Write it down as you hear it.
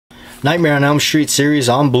Nightmare on Elm Street series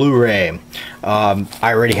on Blu-ray. I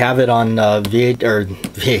already have it on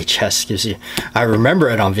VHS, excuse me. I remember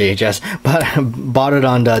it on VHS, but I bought it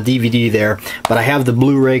on DVD there. But I have the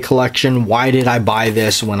Blu-ray collection. Why did I buy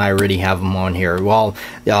this when I already have them on here? Well,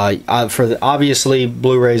 obviously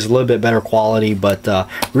Blu-ray is a little bit better quality, but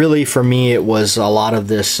really for me it was a lot of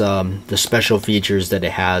this the special features that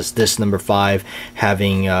it has. This number 5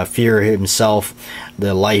 having Fear himself,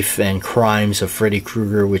 the life and crimes of Freddy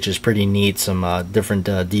Krueger, which is pretty neat. Some different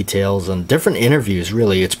details and different interviews.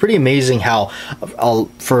 Really, it's pretty amazing how,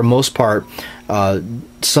 for the most part,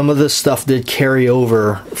 some of this stuff did carry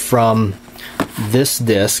over from this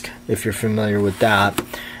disc. If you're familiar with that,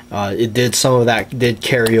 some of that did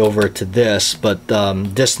carry over to this. But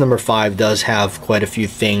disc number 5 does have quite a few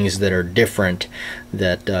things that are different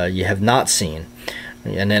that you have not seen.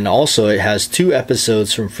 And then also it has 2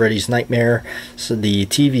 episodes from Freddy's Nightmare, so the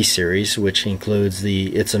TV series, which includes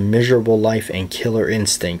the It's a Miserable Life and Killer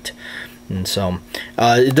Instinct. And so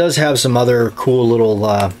it does have some other cool little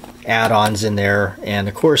add-ons in there, and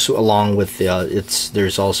of course along with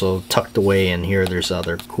there's also tucked away in here, there's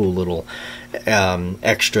other cool little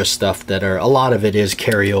extra stuff that a lot of it is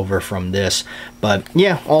carryover from this. But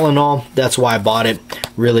yeah, all in all, that's why I bought it.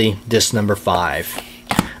 Really, disc number 5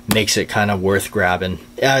 makes it kind of worth grabbing.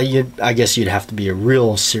 I guess you'd have to be a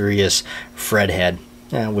real serious Fred head,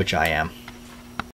 which I am.